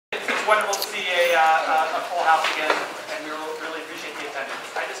wonderful to see a full house again, and we really appreciate the attendance.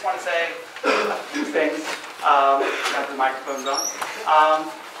 I just want to say a few things, now that the microphone's on.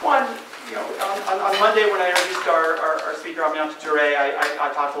 One, you know, on Monday when I introduced our speaker, Amiante Touré, I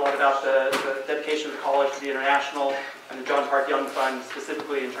talked a lot about the dedication of the college to the international and the John Hart Young Fund,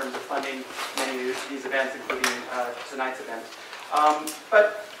 specifically in terms of funding many of these events, including tonight's event.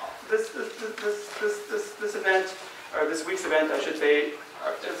 But this event, or this week's event, I should say,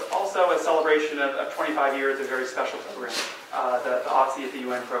 is also a celebration of 25 years of a very special program, the Oxy at the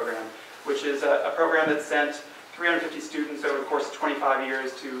UN program, which is a program that sent 350 students over the course of 25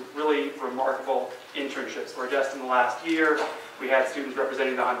 years to really remarkable internships. Where just in the last year, we had students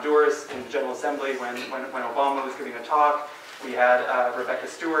representing the Honduras in the General Assembly when Obama was giving a talk. We had Rebecca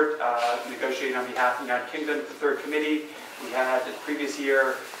Stewart negotiating on behalf of the United Kingdom, the Third Committee. We had the previous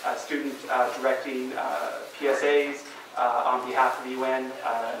year a student directing PSAs on behalf of the UN,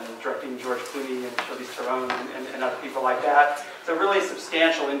 and directing George Clooney and Charlize Theron and other people like that. So really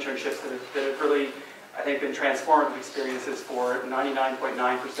substantial internships that have really, I think, been transformative experiences for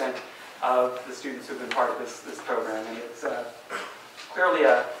 99.9% of the students who have been part of this program. And it's clearly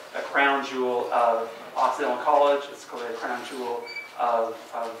a crown jewel of Occidental College. It's clearly a crown jewel of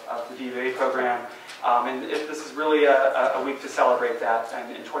the DVA program. And this is really a week to celebrate that,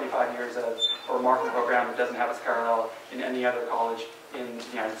 and in 25 years of a remarkable program that doesn't have its parallel in any other college in the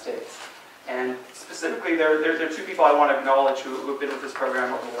United States. And specifically, there are two people I want to acknowledge who have been with this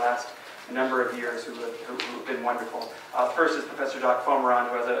program over the last number of years who have been wonderful. First is Professor Jacques Fomeron,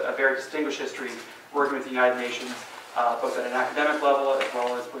 who has a very distinguished history working with the United Nations, both at an academic level as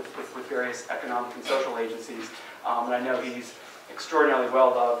well as with various economic and social agencies. And I know he's extraordinarily well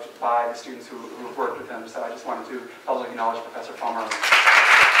loved by the students who have worked with him, so I just wanted to publicly acknowledge Professor Fomeron.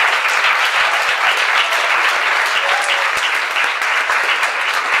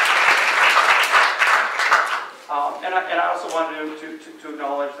 And I also wanted to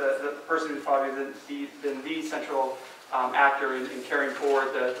acknowledge the person who's probably been the central actor in carrying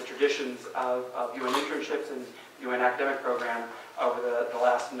forward the traditions of UN internships and UN academic program over the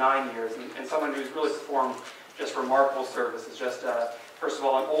last 9 years, and someone who's really performed just remarkable services. Just first of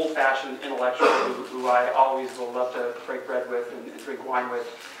all, an old-fashioned intellectual who I always will love to break bread with and drink wine with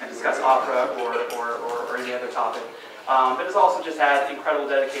and discuss opera or any other topic. But has also just had incredible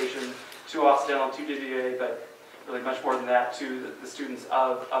dedication to Occidental, to DVA, but really much more than that, to the students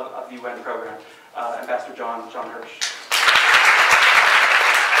of the UN program. Ambassador John Hirsch.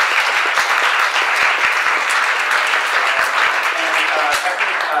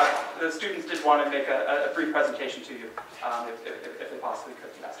 The students did want to make a brief presentation to you, if they possibly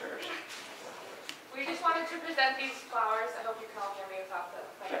could, Ambassador Hirsch. We just wanted to present these flowers, I hope you can all hear me without the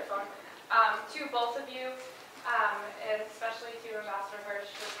microphone, to both of you, and especially to Ambassador Hirsch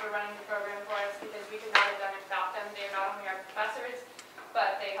just for running the program for us, because we could not have done it without them. They are not only our professors,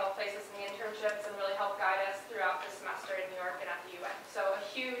 but they help place us in the internships and really help guide us throughout the semester in New York and at the UN. So a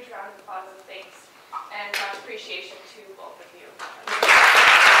huge round of applause and thanks, and much appreciation to both of you.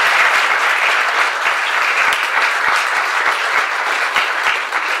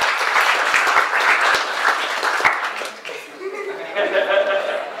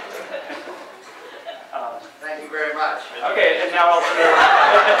 Thank you very much. Okay, and now I'll turn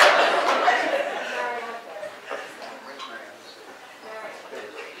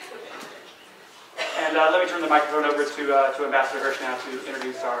and let me turn the microphone over to Ambassador Hirsch now to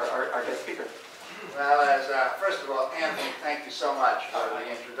introduce our guest speaker. Well, first of all, Anthony, thank you so much for the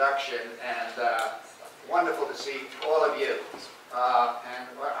introduction, and wonderful to see all of you. And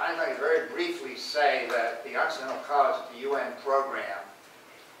I'd like to very briefly say that the Occidental College at the UN program,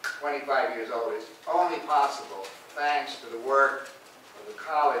 25 years old, is only possible thanks to the work of the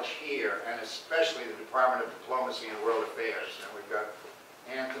college here, and especially the Department of Diplomacy and World Affairs. And we've got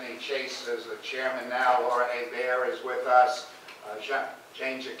Anthony Chase as the chairman now, Laura Hebert is with us,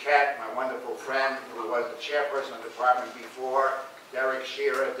 Jane Jacquette, my wonderful friend, who was the chairperson of the department before, Derek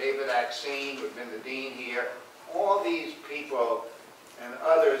Shearer, David Axine, who've been the dean here. All these people and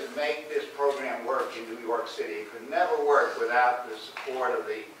others make this program work in New York City. It could never work without the support of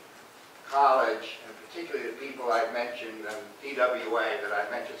the college, and particularly the people I've mentioned, and DWA that I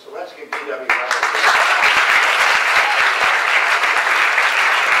mentioned. So let's give DWA a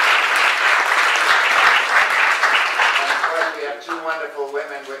And of course, we have two wonderful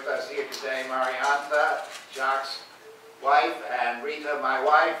women with us here today, Marianta, Jacques' wife, and Rita, my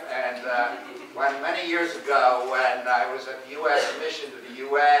wife. And many years ago, when I was at the U.S. mission to the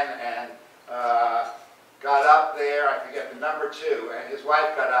UN and got up there, I forget the number 2, and his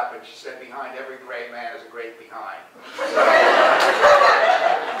wife got up and she said, behind every great man is a great behind. So,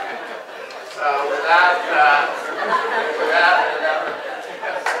 Without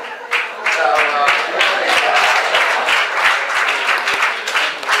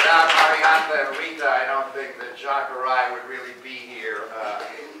Marianta and Rita, I don't think that Jacques or I would really be here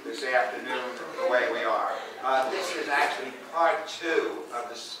this afternoon the way we are. This is actually part 2 of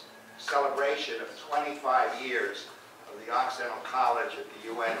this celebration of 25 years of the Occidental College at the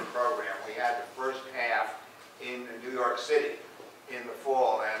UN program. We had the first half in New York City in the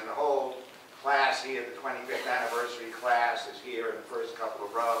fall, and the whole class here, the 25th anniversary class, is here in the first couple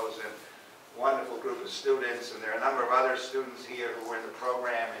of rows, and wonderful group of students, and there are a number of other students here who were in the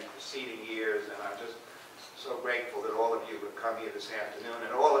program in preceding years, and I'm just so grateful that all of you have come here this afternoon,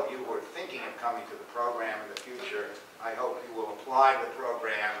 and all of you who are thinking of coming to the program in the future. I hope you will apply to the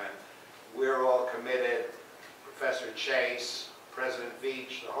program, and we're all committed, Professor Chase, President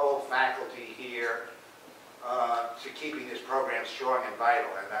Veach, the whole faculty here, to keeping this program strong and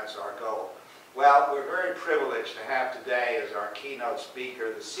vital, and that's our goal. Well, we're very privileged to have today as our keynote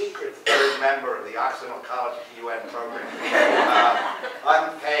speaker the secret third member of the Occidental College at the UN program.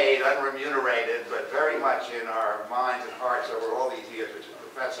 Unpaid, unremunerated, but very much in our minds and hearts over all these years, which is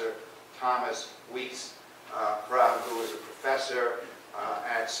Professor Thomas Weiss, who is a professor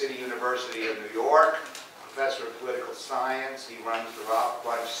at City University of New York, professor of political science. He runs the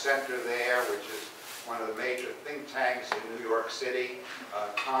Bunche Center there, which is one of the major think tanks in New York City.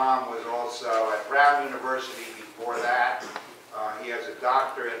 Tom was also at Brown University before that. He has a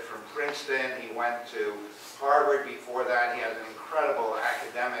doctorate from Princeton. He went to Harvard before that. He has an incredible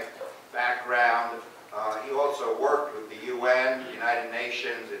academic background. He also worked with the UN, the United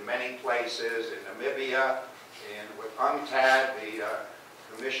Nations, in many places, in Namibia, with UNCTAD, the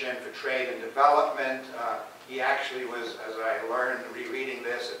Commission for Trade and Development. He actually was, as I learned rereading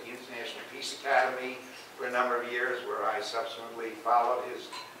this, at the International Peace Academy for a number of years, where I subsequently followed his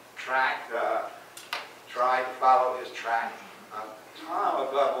track, tried to follow his track. Tom,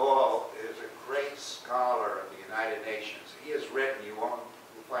 above all, is a great scholar of the United Nations. He has written, you'll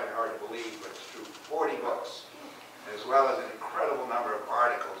find it hard to believe, but it's true, 40 books, as well as an incredible number of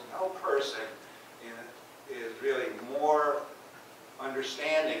articles. No person is really more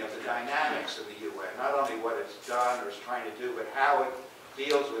understanding of the dynamics of the UN, not only what it's done or is trying to do, but how it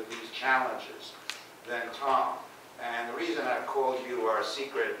deals with these challenges than Tom. And the reason I've called you our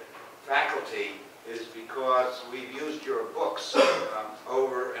secret faculty is because we've used your books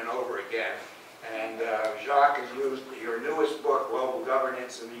over and over again. And Jacques has used your newest book, Global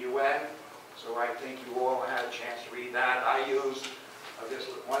Governance in the UN, so I think you all had a chance to read that. I used this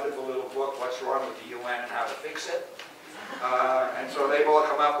wonderful little book, What's Wrong with the UN and How to Fix It. And so they've all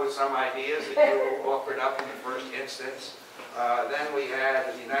come up with some ideas that you offered up in the first instance. Then we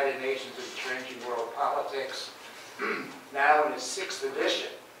had the United Nations of Changing World Politics, now in its 6th edition.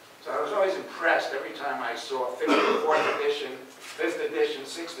 So I was always impressed every time I saw 5th, 4th edition, 5th edition,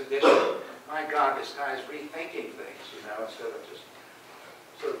 6th edition. My God, this guy's rethinking things, you know, instead of just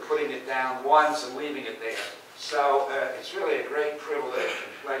sort of putting it down once and leaving it there. So it's really a great privilege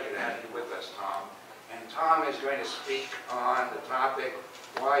and pleasure to have you with us, Tom. And Tom is going to speak on the topic,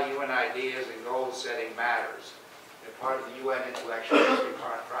 why UN ideas and goal setting matters. They're part of the UN Intellectual History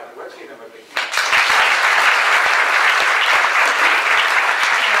Project. Let's give him a big hand.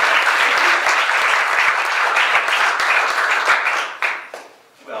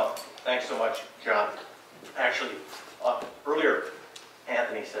 Well, thanks so much, John. Actually, earlier,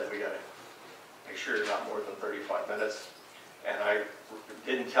 Anthony said we got to make sure you're not more than 35 minutes. And I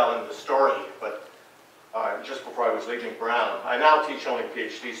didn't tell him the story, but just before I was leaving Brown, I now teach only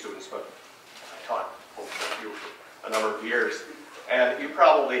PhD students, but I taught for a number of years. And you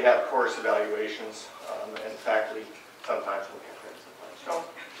probably have course evaluations, and faculty sometimes look at them, sometimes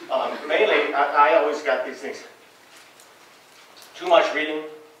don't. Mainly, I always got these things. Too much reading,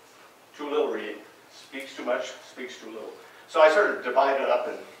 too little reading. Speaks too much, speaks too little. So I sort of divided up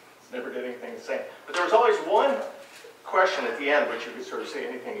and never did anything the same. But there was always one question at the end, which you could sort of say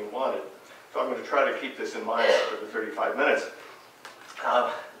anything you wanted. So I'm going to try to keep this in mind for the 35 minutes.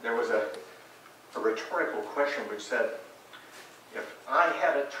 There was a rhetorical question which said, if I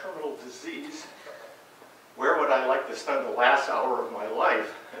had a terminal disease, where would I like to spend the last hour of my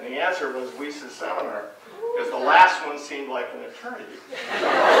life? And the answer was Weiss's seminar, because the last one seemed like an eternity.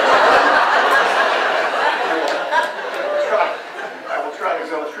 I will try to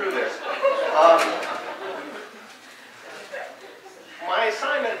go through this. My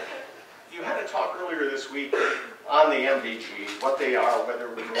assignment, you had a talk earlier this week on the MDGs, what they are, whether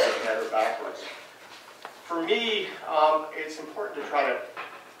we move ahead or backwards. For me, it's important to try to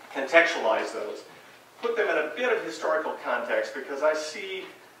contextualize those, put them in a bit of historical context, because I see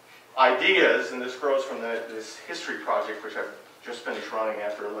ideas, and this grows from this history project, which I've just finished running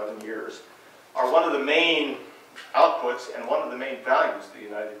after 11 years, are one of the main outputs and one of the main values of the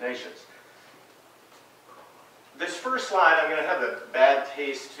United Nations. This first slide, I'm going to have the bad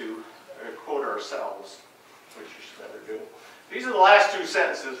taste to quote ourselves, which you should never do. These are the last two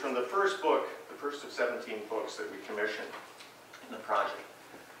sentences from the first book, the first of 17 books that we commissioned in the project.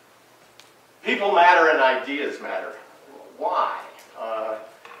 People matter and ideas matter. Why?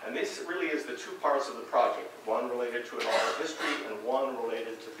 And this really is the two parts of the project, one related to an oral history and one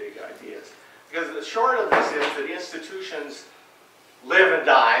related to big ideas. Because the short of this is that institutions live and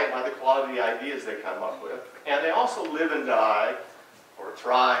die by the quality of the ideas they come up with, and they also live and die, or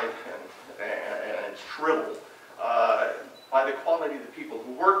thrive and shrivel, by the quality of the people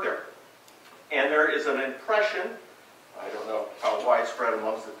who work there. And there is an impression, I don't know how widespread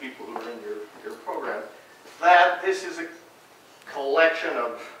amongst the people who are in your program, that this is a collection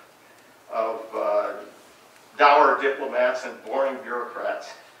of dour diplomats and boring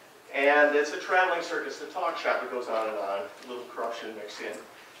bureaucrats. And it's a traveling circus, a talk shop that goes on and on, a little corruption mixed in.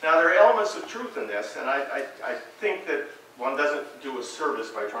 Now, there are elements of truth in this, and I think that one doesn't do a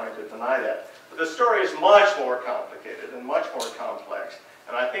service by trying to deny that. But the story is much more complicated and much more complex,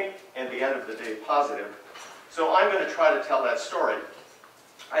 and I think, at the end of the day, positive. So I'm going to try to tell that story.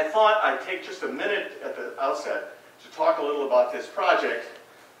 I thought I'd take just a minute at the outset to talk a little about this project,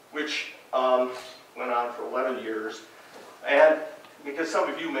 which went on for 11 years. And because some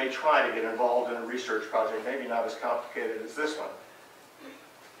of you may try to get involved in a research project, maybe not as complicated as this one.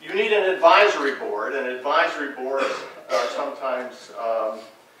 You need an advisory board, and advisory boards are sometimes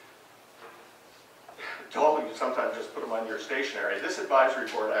told you sometimes just put them on your stationery. This advisory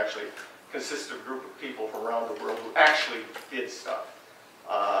board actually consists of a group of people from around the world who actually did stuff.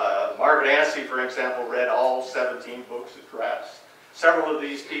 Margaret Anstie, for example, read all 17 books as drafts. Several of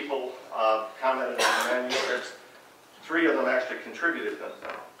these people commented on the manuscripts. 3 of them actually contributed them.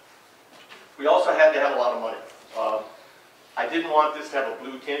 We also had to have a lot of money. I didn't want this to have a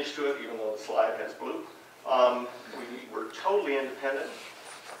blue tinge to it, even though the slide has blue. We were totally independent.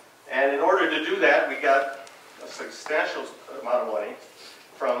 And in order to do that, we got a substantial amount of money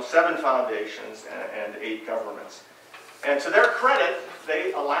from 7 foundations and 8 governments. And to their credit,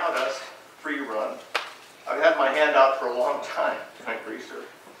 they allowed us free run. I've had my hand out for a long time doing research.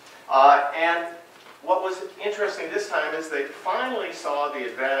 And what was interesting this time is they finally saw the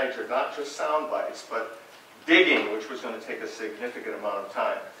advantage of not just sound bites, but digging, which was going to take a significant amount of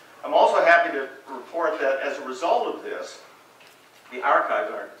time. I'm also happy to report that as a result of this, the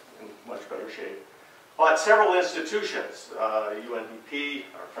archives aren't in much better shape. But several institutions, UNDP,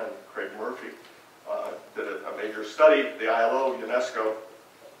 our friend Craig Murphy, did a major study, the ILO, UNESCO,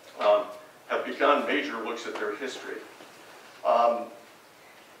 have begun major looks at their history.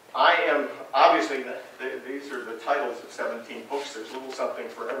 I am, obviously, these are the titles of 17 books. There's a little something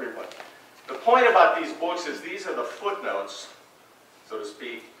for everyone. The point about these books is these are the footnotes, so to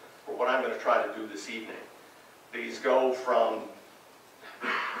speak, for what I'm going to try to do this evening. These go from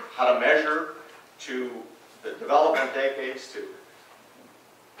how to measure to the development decades to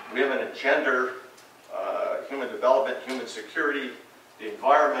women and gender, human development, human security, the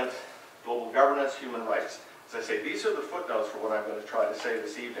environment, global governance, human rights. As I say, these are the footnotes for what I'm going to try to say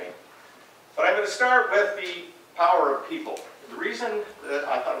this evening. But I'm going to start with the power of people. The reason that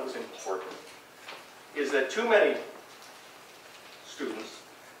I thought it was important is that too many students,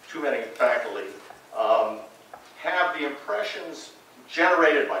 too many faculty, have the impressions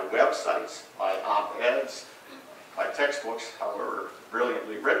generated by websites, by op-eds, by textbooks, however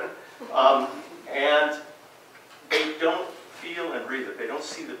brilliantly written, and they don't feel and breathe it. They don't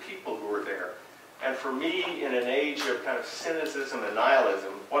see the people who are there. And for me, in an age of kind of cynicism and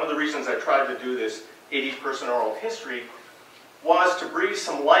nihilism, one of the reasons I tried to do this 80-person oral history was to breathe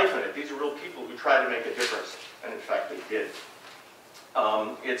some life in it. These are real people who tried to make a difference, and in fact they did.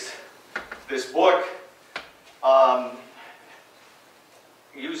 This book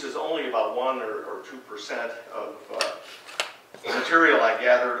uses only about 1 or 2% of material I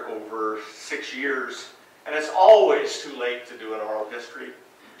gathered over 6 years, and it's always too late to do an oral history.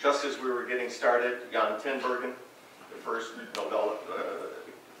 Just as we were getting started, Jan Tinbergen, the first Nobel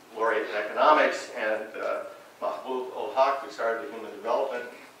laureate in economics, and Mahmoud ul-Haq, who started the human development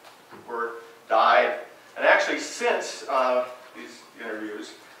work, died. And actually, since these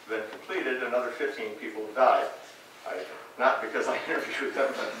interviews have been completed, another 15 people have died. Not because I interviewed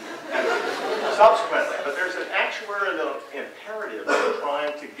them, but subsequently. But there's an actuarial imperative of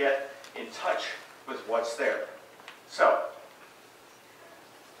trying to get in touch with what's there. So,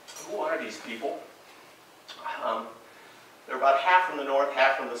 who are these people? They're about half from the north,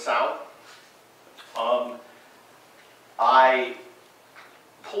 half from the the South. I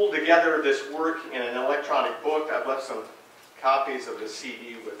pulled together this work in an electronic book. I've left some copies of the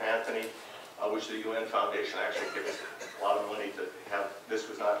CD with Anthony, which the UN Foundation actually gave us a lot of money to have. This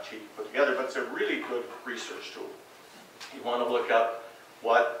was not cheap to put together, but it's a really good research tool. You want to look up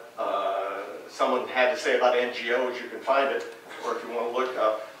what someone had to say about NGOs, you can find it. Or if you want to look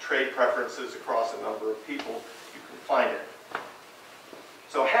up trade preferences across a number of people, you can find it.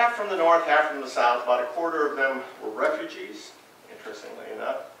 So half from the north, half from the south, about a quarter of them were refugees, interestingly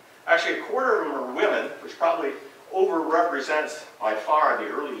enough. Actually, a quarter of them are women, which probably overrepresents by far the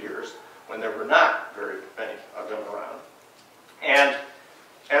early years when there were not very many of them around. And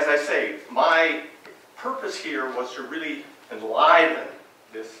as I say, my purpose here was to really enliven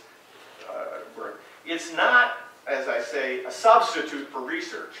this work. It's not, as I say, a substitute for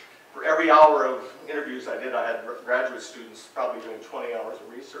research. For every hour of interviews I did, I had graduate students probably doing 20 hours of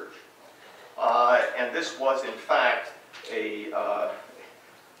research. And this was, in fact,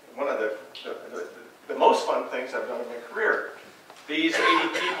 one of the most fun things I've done in my career. These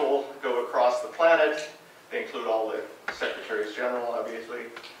 80 people go across the planet. They include all the secretaries general, obviously.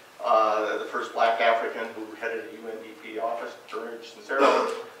 The first black African who headed a UNDP office, Bernard Sincero.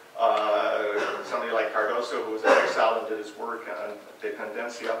 Somebody like Cardoso, who was in exile and did his work on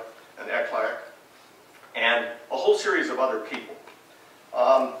dependencia and ECLAC, and a whole series of other people.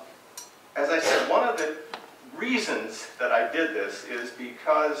 As I said, one of the reasons that I did this is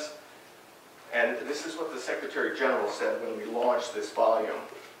because, and this is what the Secretary General said when we launched this volume,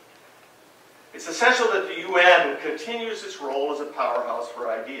 it's essential that the UN continues its role as a powerhouse for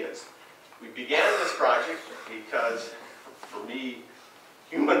ideas. We began this project because, for me,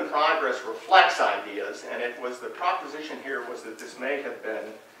 human progress reflects ideas, and it was the proposition here was that this may have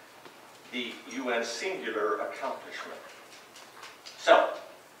been the UN singular accomplishment. So,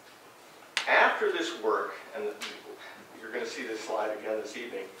 after this work, and you're going to see this slide again this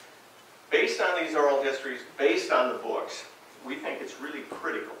evening, based on these oral histories, based on the books, we think it's really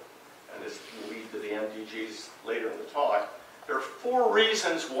critical, and this will lead to the MDGs later in the talk. There are 4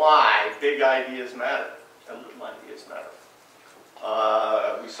 reasons why big ideas matter, and little ideas matter.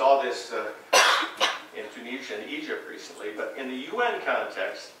 We saw this in Tunisia and Egypt recently, but in the UN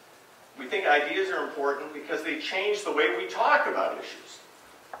context, we think ideas are important because they change the way we talk about issues.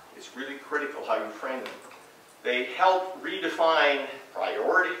 It's really critical how you frame them. They help redefine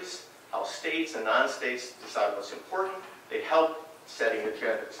priorities, how states and non-states decide what's important. They help setting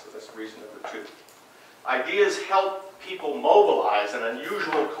agendas, so that's reason number 2. Ideas help people mobilize in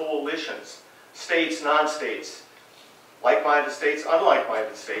unusual coalitions, states, non-states, like-minded states,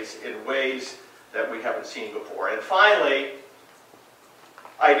 unlike-minded states, in ways that we haven't seen before. And finally,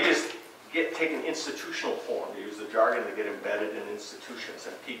 ideas take an institutional form. To use the jargon, they get embedded in institutions,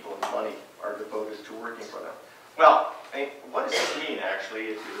 and people and money are devoted to working for them. Well, what does this mean, actually,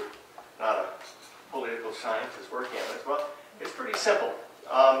 if you're not a political scientist working on this? Well, it's pretty simple.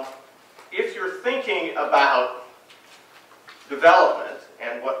 If you're thinking about development,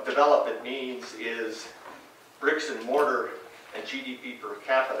 and what development means is bricks and mortar and GDP per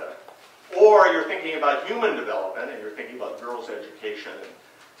capita, or you're thinking about human development and you're thinking about girls' education and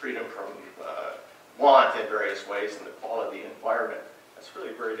freedom from want in various ways and the quality of the environment, that's really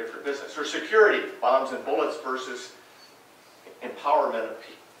a very different business. Or security, bombs and bullets versus empowerment of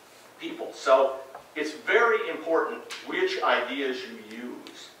people. So it's very important which ideas you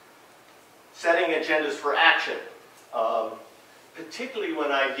use. Setting agendas for action, particularly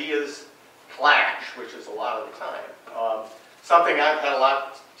when ideas clash, which is a lot of the time. Something I've had a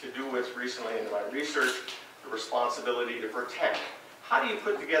lot to do with recently in my research, the responsibility to protect. How do you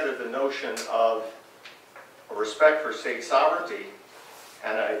put together the notion of a respect for state sovereignty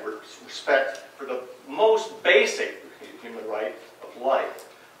and a respect for the most basic human right of life?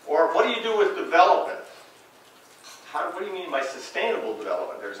 Or what do you do with development? What do you mean by sustainable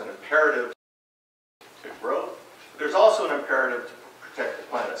development? There's an imperative to growth. There's also an imperative to protect the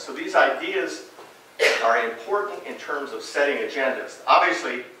planet. So these ideas are important in terms of setting agendas.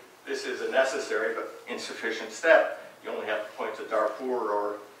 Obviously, this is a necessary but insufficient step. You only have to point to Darfur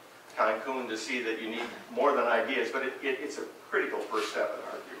or Cancun to see that you need more than ideas, but it's a critical first step in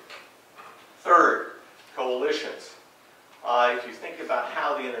our view. Third, coalitions. If you think about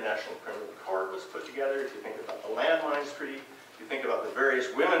how the International Criminal Court was put together, if you think about the Landmines Treaty, if you think about the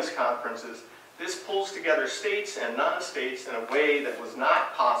various women's conferences, this pulls together states and non-states in a way that was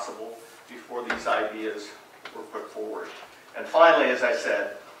not possible before these ideas were put forward. And finally, as I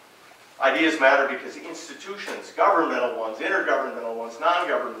said, ideas matter because institutions, governmental ones, intergovernmental ones,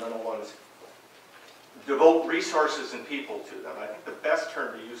 non-governmental ones, devote resources and people to them. I think the best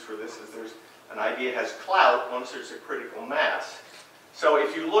term to use for this is there's an idea has clout once there's a critical mass. So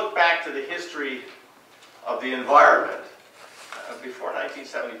if you look back to the history of the environment, before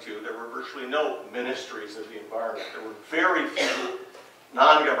 1972, there were virtually no ministries of the environment. There were very few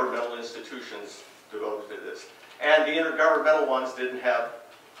non-governmental institutions devoted to this. And the intergovernmental ones didn't have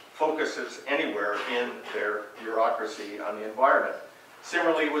focuses anywhere in their bureaucracy on the environment.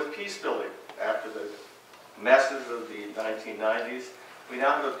 Similarly with peace building, after the messes of the 1990s, we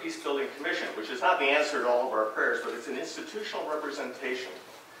now have a peace building commission, which is not the answer to all of our prayers, but it's an institutional representation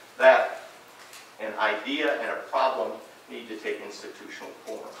that an idea and a problem need to take institutional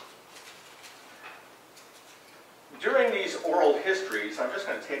form. During these oral histories, I'm just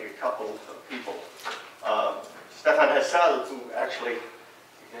going to take a couple of people. Stefan Hessel, who actually,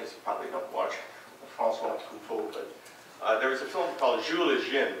 you guys probably don't watch François Truffaut, but there was a film called Jules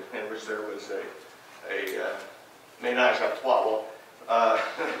et Jean, in which there was a ménage à trois. Well,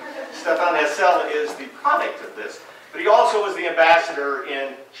 Stefan Hessel is the product of this, but he also was the ambassador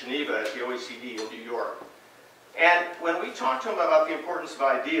in Geneva at the OECD in New York. And when we talk to him about the importance of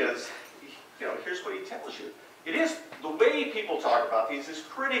ideas, here's what he tells you. It is, the way people talk about these is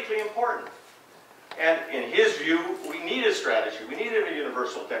critically important. And in his view, we need a strategy. We need a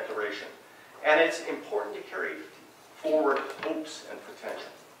universal declaration. And it's important to carry forward hopes and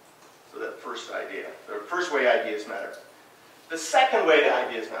potential. So that first idea, the first way ideas matter. The second way the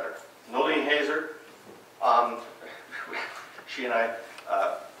ideas matter. Nolene Hazer, she and I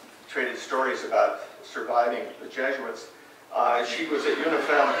traded stories about surviving the Jesuits. She was at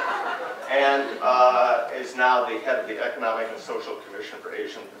UNIFEM and is now the head of the Economic and Social Commission for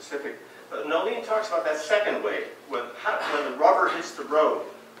Asia and Pacific. But Nolene talks about that second way, when the rubber hits the road,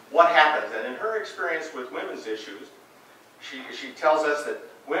 what happens? And in her experience with women's issues, she tells us that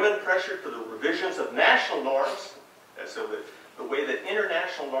women pressured for the revisions of national norms, so that the way that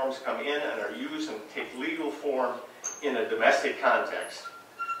international norms come in and are used and take legal form in a domestic context.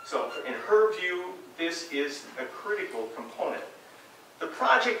 So in her view, this is a critical component. The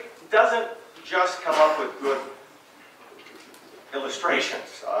project doesn't just come up with good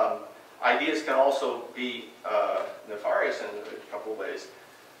illustrations. Ideas can also be nefarious in a couple of ways.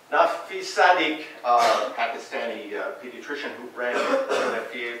 Nafis Sadiq, Pakistani pediatrician who ran an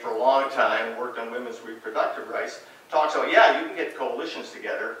FDA for a long time, worked on women's reproductive rights, talks about, yeah, you can get coalitions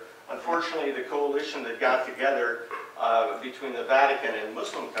together. Unfortunately, the coalition that got together between the Vatican and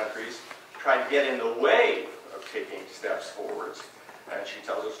Muslim countries tried to get in the way of taking steps forwards. And she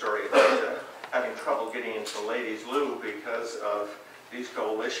tells a story about having trouble getting into the ladies' loo because of these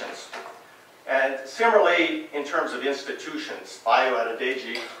coalitions. And similarly, in terms of institutions, Bayo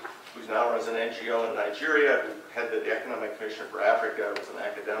Adedeji, who now runs an NGO in Nigeria, who headed the Economic Commission for Africa, was an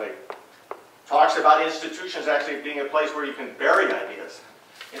academic, talks about institutions actually being a place where you can bury ideas.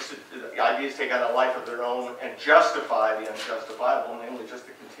 Ideas take on a life of their own and justify the unjustifiable, namely just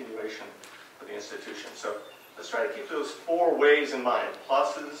the continuation of the institution. So let's try to keep those four ways in mind,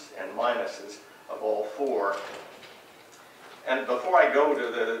 pluses and minuses of all four. And before I go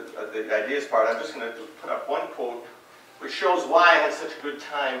to the ideas part, I'm just going to put up one quote which shows why I had such a good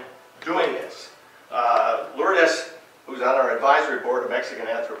time doing this. Lourdes, who's on our advisory board, a Mexican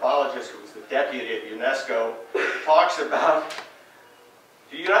anthropologist who was the deputy at UNESCO, talks about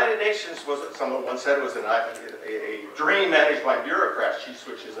the United Nations was, someone once said, was a dream managed by bureaucrats. She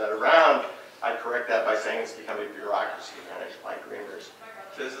switches that around. I correct that by saying it's become a bureaucracy managed by dreamers.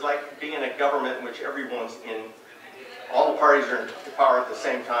 So this is like being in a government in which everyone's in, all the parties are in power at the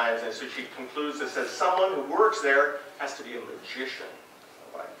same time. And so she concludes and says, someone who works there has to be a magician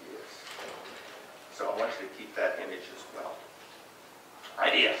of ideas. So I want you to keep that image as well.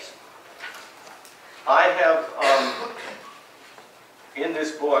 Ideas. I have, in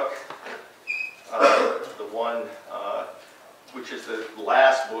this book, the one which is the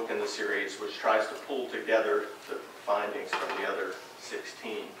last book in the series, which tries to pull together the findings from the other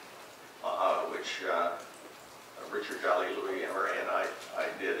 16, which Richard Jolly, Louis Emery, and I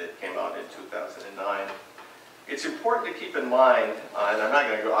did. It came out in 2009. It's important to keep in mind, and I'm not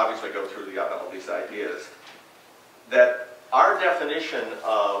going to obviously go through all these ideas, that our definition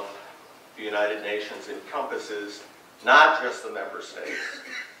of the United Nations encompasses not just the member states,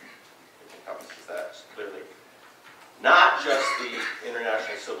 it encompasses that clearly, not just the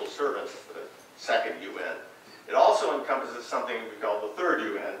international civil servants, the second UN. It also encompasses something we call the third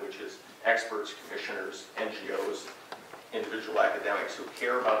UN, which is experts, commissioners, NGOs, individual academics who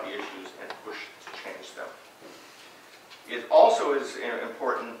care about the issues and push to change them. It also is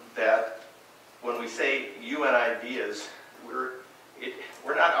important that when we say UN ideas,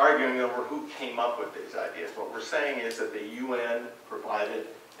 we're not arguing over who came up with these ideas. What we're saying is that the UN provided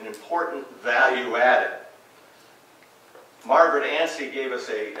an important value added. Margaret Anstey gave us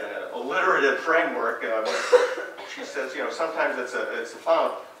a alliterative framework. She says, you know, sometimes it's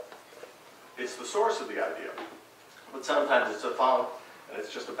the source of the idea, but sometimes it's a fount, and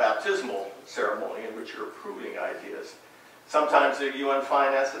it's just a baptismal ceremony in which you're approving ideas. Sometimes the UN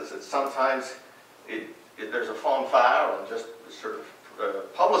finances it. Sometimes there's a fanfare and just sort of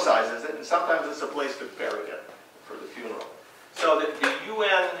publicizes it, and sometimes it's a place to bury it for the funeral. So the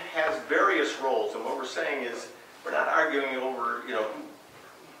UN has various roles, and what we're saying is we're not arguing over, you know, who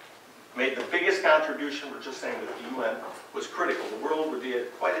made the biggest contribution. We're just saying that the UN was critical. The world would be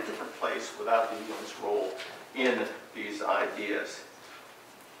at quite a different place without the UN's role in these ideas.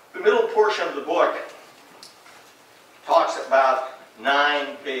 The middle portion of the book talks about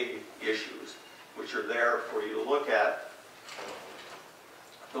 9 big issues, which are there for you to look at.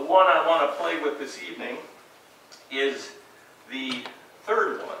 The one I want to play with this evening is the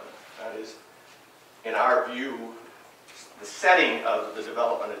third one. That is, in our view, the setting of the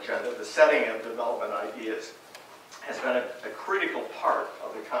development agenda, the setting of development ideas, has been a critical part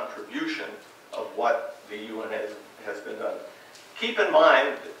of the contribution of what the UN has been done. Keep in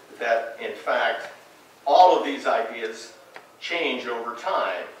mind that, in fact, all of these ideas change over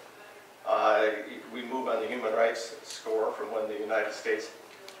time. We move on the human rights score from when the United States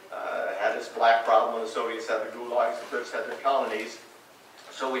had its black problem, and the Soviets had the gulags, the Brits had their colonies.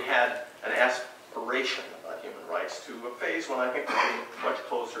 So we had an aspiration about human rights to a phase when I think we're getting much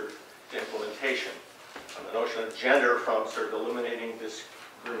closer to implementation. And the notion of gender, from sort of eliminating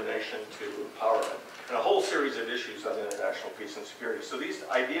discrimination to empowerment, and a whole series of issues on international peace and security. So these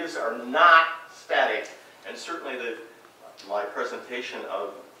ideas are not static, and certainly my presentation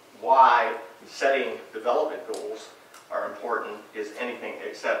of why setting development goals are important is anything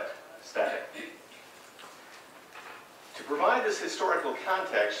except static. To provide this historical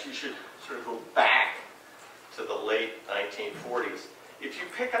context, you should sort of go back to the late 1940s. If you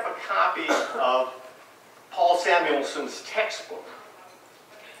pick up a copy of Paul Samuelson's textbook,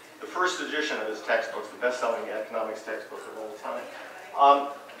 the first edition of his textbooks, the best-selling economics textbook of all time,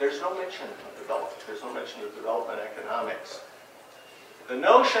 there's no mention of development. There's no mention of development economics. The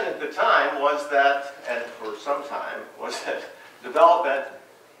notion at the time was that, and for some time, was that development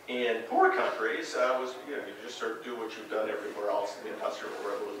in poor countries was, you know, you just sort of do what you've done everywhere else in the Industrial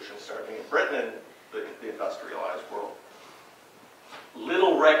Revolution, starting in Britain and the industrialized world.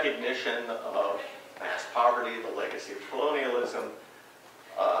 Little recognition of mass poverty, the legacy of colonialism,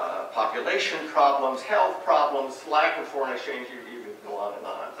 population problems, health problems, lack of foreign exchange, you can go on and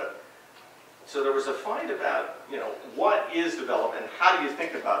on. But, so there was a fight about, you know, what is development, how do you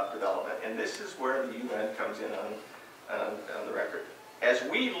think about development? And this is where the UN comes in on the record. As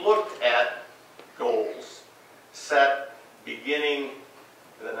we looked at goals set beginning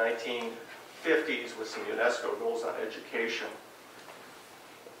in the 1950s with some UNESCO goals on education,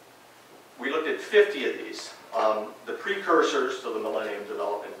 we looked at 50 of these, the precursors to the Millennium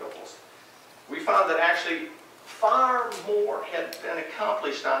Development Goals. We found that actually far more had been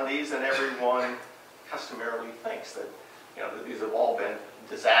accomplished on these than everyone customarily thinks, that, you know, that these have all been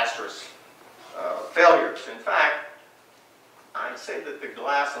disastrous failures. In fact, I'd say that the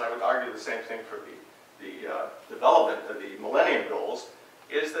glass, and I would argue the same thing for the development of the Millennium Goals,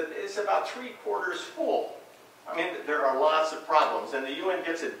 is that it's about 3/4 full. I mean, there are lots of problems, and the UN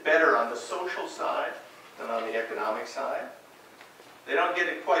gets it better on the social side than on the economic side. They don't get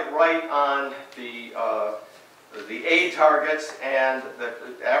it quite right on the aid targets and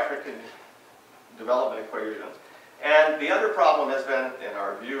the African development equations. And the other problem has been, in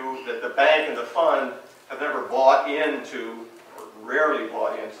our view, that the bank and the fund have never bought into, or rarely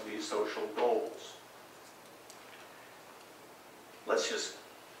bought into, these social goals. Let's just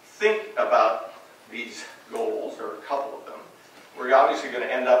think about these goals, or a couple of them. We're obviously going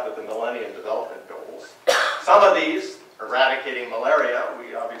to end up with the Millennium Development Goals. Some of these, eradicating malaria,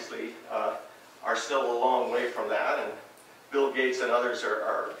 we obviously are still a long way from that, and Bill Gates and others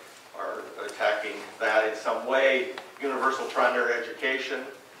are attacking that in some way. Universal primary education.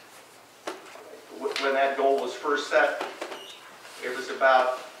 When that goal was first set, it was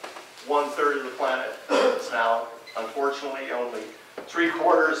about 1/3 of the planet. It's now, unfortunately, only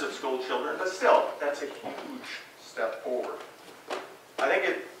 3/4 of school children, but still, that's a huge step forward. I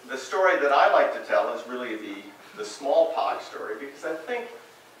think the story that I like to tell is really the smallpox story, because I think,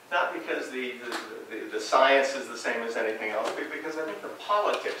 not because the science is the same as anything else, but because I think the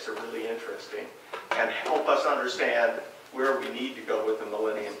politics are really interesting and help us understand where we need to go with the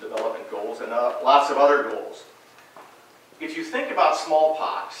Millennium Development Goals and lots of other goals. if you think about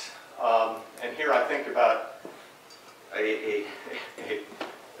smallpox, and here I think about a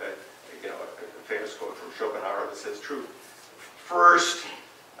famous quote from Schopenhauer that says, "True. First,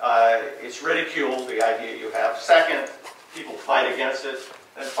 it's ridiculed, the idea you have. Second, people fight against it.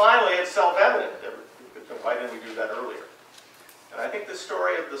 And finally, it's self-evident. Why didn't we do that earlier?" And I think the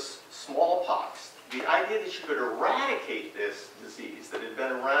story of the smallpox, the idea that you could eradicate this disease that had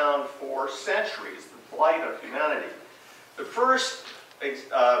been around for centuries, the blight of humanity. The first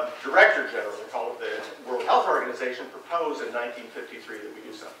Director General, they call it the World Health Organization, proposed in 1953 that we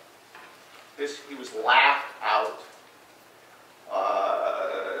do something. He was laughed out.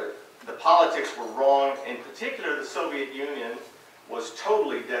 The politics were wrong. In particular, the Soviet Union was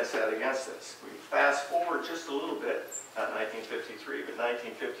totally dead set against this. We fast forward just a little bit, not 1953, but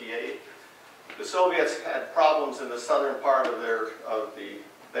 1958. The Soviets had problems in the southern part of the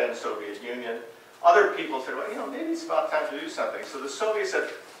then Soviet Union. Other people said, well, you know, maybe it's about time to do something. So the Soviets had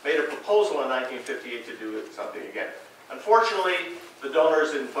made a proposal in 1958 to do something again. Unfortunately, the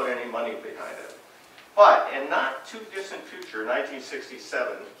donors didn't put any money behind it. But in not too distant future,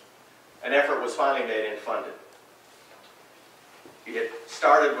 1967, an effort was finally made and funded. It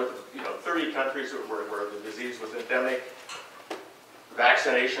started with 30 countries where the disease was endemic.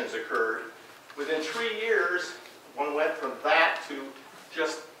 Vaccinations occurred. Within 3 years, one went from that to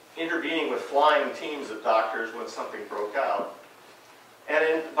just intervening with flying teams of doctors when something broke out.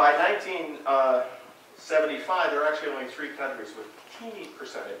 And by 1975, there were actually only 3 countries with teeny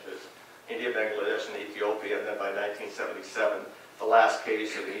percentages: India, Bangladesh, and Ethiopia. And then by 1977, the last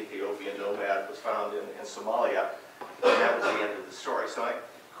case of an Ethiopian nomad was found in Somalia. And that was the end of the story. So my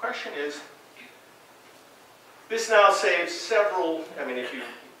question is, this now saves several, I mean, if you,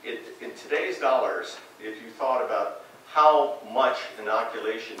 in today's dollars, if you thought about how much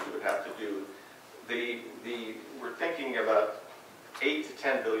inoculation you would have to do, we're thinking about $8 to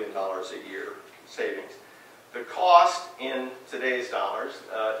 $10 billion a year savings. The cost in today's dollars,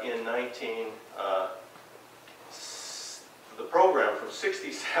 the program from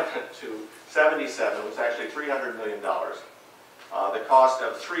 67 to 77 was actually $300 million. The cost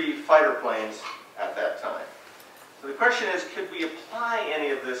of 3 fighter planes at that time. So the question is, could we apply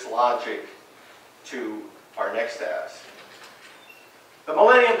any of this logic to our next task? The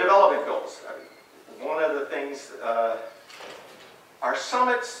Millennium Development Goals. One of the things, are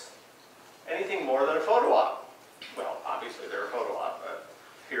summits anything more than a photo op? Well, obviously they're a photo op.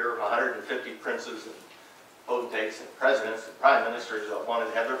 Here, 150 princes and potentates and presidents and prime ministers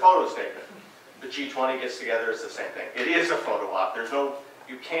wanted to have their photos taken. The G20 gets together, it's the same thing. It is a photo op. There's no,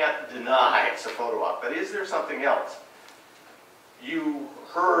 you can't deny it's a photo op. But is there something else? You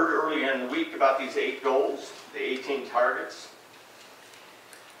heard earlier in the week about these 8 goals, the 18 targets.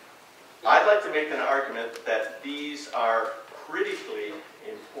 I'd like to make an argument that these are critically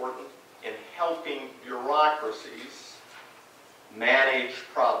important in helping bureaucracies manage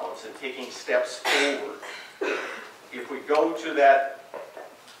problems and taking steps forward. If we go to that,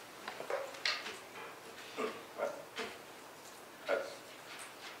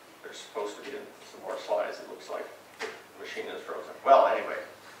 there's supposed to be some more slides, it looks like. The machine is frozen. Well, anyway,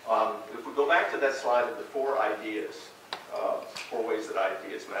 if we go back to that slide of the 4 ideas, 4 ways that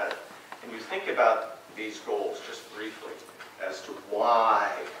ideas matter, and you think about these goals just briefly as to why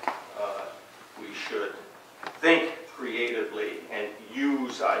we should think creatively and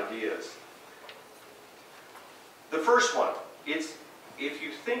use ideas. The first one, if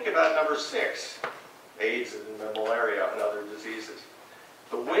you think about number 6, AIDS and malaria and other diseases,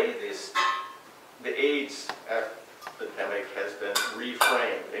 the way the AIDS epidemic has been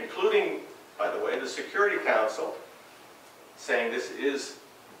reframed, including, by the way, the Security Council saying this is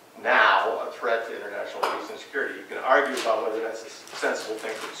now a threat to international peace and security. You can argue about whether that's a sensible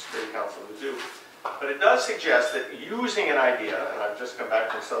thing for the Security Council to do, but it does suggest that using an idea, and I've just come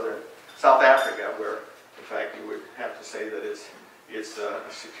back from South Africa, where in fact you would have to say that it's a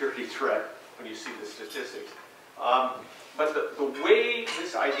security threat when you see the statistics. But the way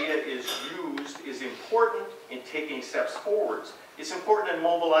this idea is used is important in taking steps forwards. It's important in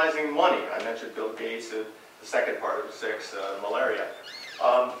mobilizing money. I mentioned Bill Gates, the second part of the 6, malaria.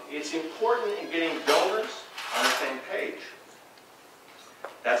 It's important in getting donors on the same page.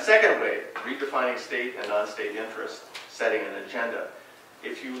 That second way, redefining state and non-state interests, setting an agenda.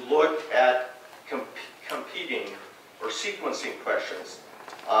 If you look at competing or sequencing questions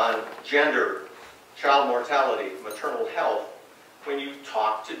on gender, child mortality, maternal health, when you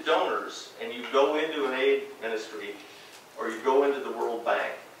talk to donors and you go into an aid ministry or you go into the World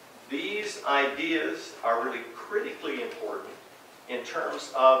Bank, these ideas are really critically important in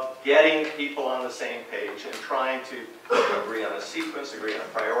terms of getting people on the same page and trying to agree on a sequence, agree on a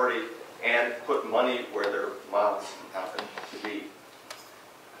priority, and put money where their mouths happen to be.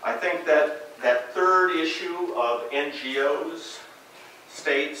 I think that that third issue of NGOs,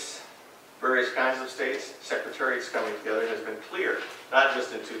 states, various kinds of states, secretariats coming together has been clear, not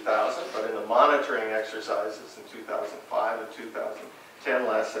just in 2000, but in the monitoring exercises in 2005 and 2010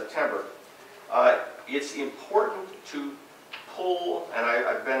 last September. It's important to pull, and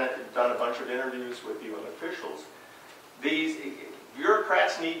I've done a bunch of interviews with UN officials. These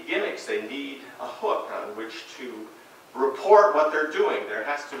bureaucrats need gimmicks. They need a hook on which to report what they're doing. There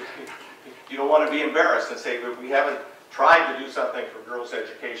has to be, you don't want to be embarrassed and say, we haven't tried to do something for girls'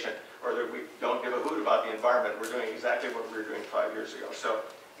 education, or that we don't give a hoot about the environment. We're doing exactly what we were doing 5 years ago. So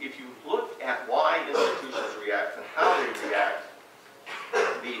if you look at why institutions react and how they react,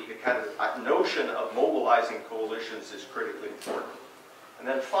 the kind of notion of mobilizing coalitions is critically important. And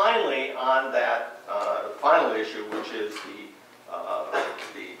then finally, on that final issue, which is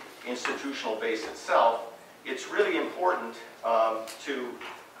the institutional base itself, it's really important to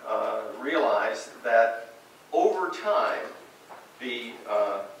realize that over time, the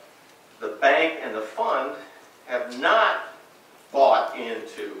bank and the fund have not bought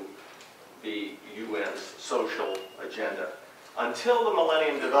into the UN's social agenda until the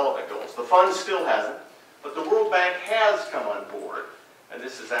Millennium Development Goals. The fund still hasn't, but the World Bank has come on board, and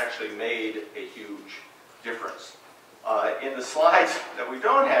this has actually made a huge difference. In the slides that we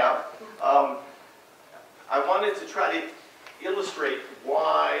don't have, I wanted to try to illustrate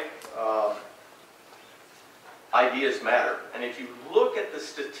why ideas matter. And if you look at the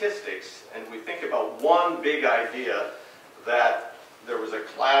statistics, and we think about one big idea that there was a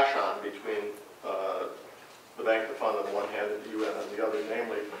clash on between the Bank, the Fund on the one hand, and the UN on the other,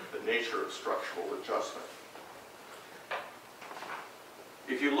 namely the nature of structural adjustment.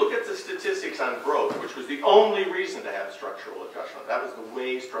 If you look at the statistics on growth, which was the only reason to have structural adjustment, that was the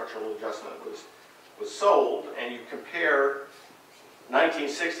way structural adjustment was sold, and you compare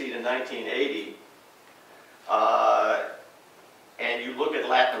 1960 to 1980, and you look at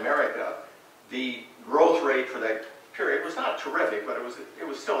Latin America, the growth rate for that period was not terrific, but it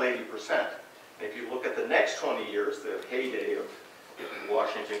was still 80%. And if you look at the next 20 years, the heyday of the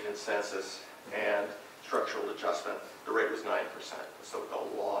Washington Consensus and structural adjustment, the rate was 9%, the so-called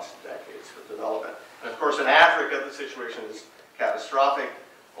lost decades for development. And of course, in Africa, the situation is catastrophic,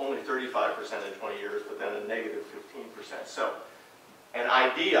 only 35% in 20 years, but then a negative 15%. So an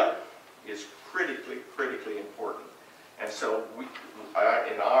idea is critically important. And so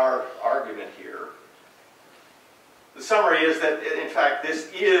in our argument here, the summary is that, in fact, this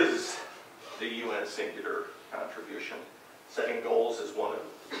is the UN singular contribution. Setting goals is one of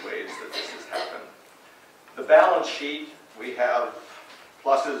the ways that this has happened. The balance sheet, we have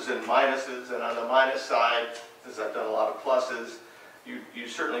pluses and minuses, and on the minus side, as I've done a lot of pluses, you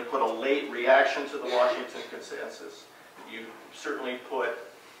certainly put a late reaction to the Washington Consensus. You certainly put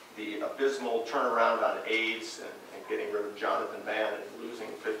the abysmal turnaround on AIDS and getting rid of Jonathan Mann and losing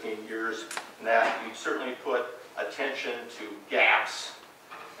 15 years in that. You certainly put attention to gaps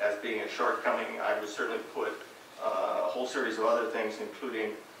as being a shortcoming. I would certainly put a whole series of other things,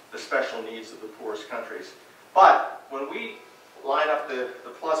 including the special needs of the poorest countries. But when we line up the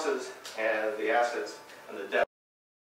pluses and the assets and the debt,